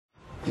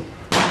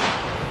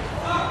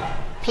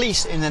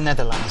Police in the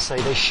Netherlands say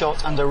they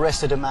shot and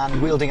arrested a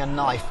man wielding a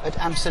knife at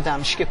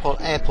Amsterdam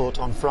Schiphol Airport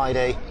on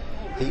Friday.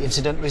 The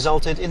incident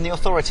resulted in the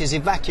authorities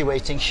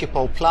evacuating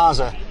Schiphol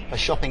Plaza, a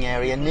shopping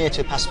area near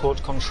to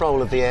passport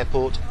control of the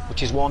airport,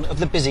 which is one of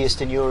the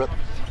busiest in Europe.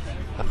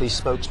 A police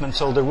spokesman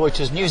told the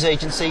Reuters news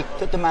agency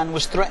that the man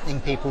was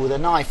threatening people with a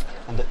knife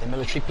and that the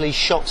military police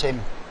shot him,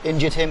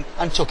 injured him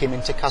and took him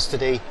into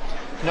custody.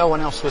 No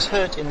one else was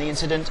hurt in the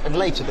incident, and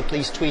later the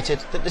police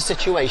tweeted that the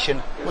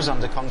situation was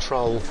under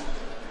control.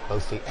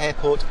 Both the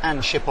airport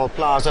and Schiphol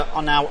Plaza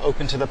are now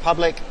open to the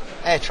public.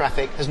 Air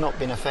traffic has not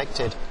been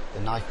affected. The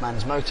knife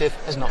man's motive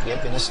has not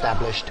yet been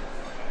established.